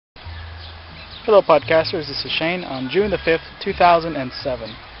Hello podcasters, this is Shane on June the 5th, 2007.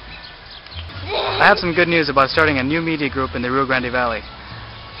 I have some good news about starting a new media group in the Rio Grande Valley.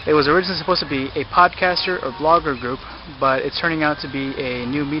 It was originally supposed to be a podcaster or blogger group, but it's turning out to be a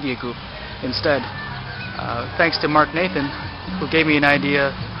new media group instead. Thanks to Marc Nathan, who gave me an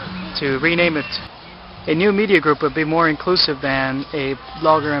idea to rename it. A new media group would be more inclusive than a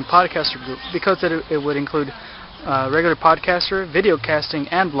blogger and podcaster group because it would include regular podcaster, video casting,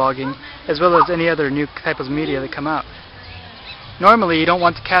 and blogging, as well as any other new type of media that come out. Normally, you don't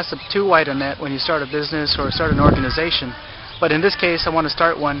want to cast too wide a net when you start a business or start an organization, but in this case, I want to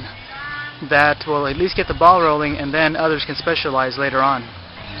start one that will at least get the ball rolling, and then others can specialize later on.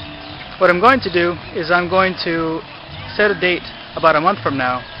 What I'm going to do is I'm going to set a date about a month from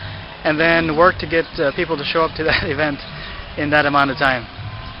now, and then work to get people to show up to that event in that amount of time.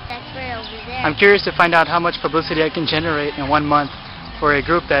 I'm curious to find out how much publicity I can generate in 1 month for a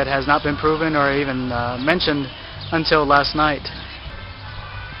group that has not been proven or even mentioned until last night.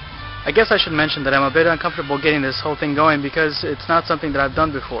 I guess I should mention that I'm a bit uncomfortable getting this whole thing going because it's not something that I've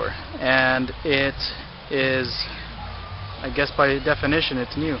done before, and it is, I guess by definition,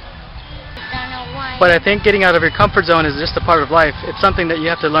 it's new. But I think getting out of your comfort zone is just a part of life. It's something that you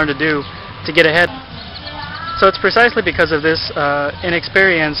have to learn to do to get ahead. So it's precisely because of this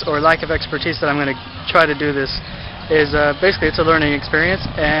inexperience or lack of expertise that I'm going to try to do this. Basically it's a learning experience,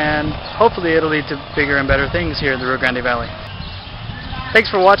 and hopefully it'll lead to bigger and better things here in the Rio Grande Valley.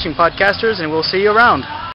 Thanks for watching, podcasters, and we'll see you around.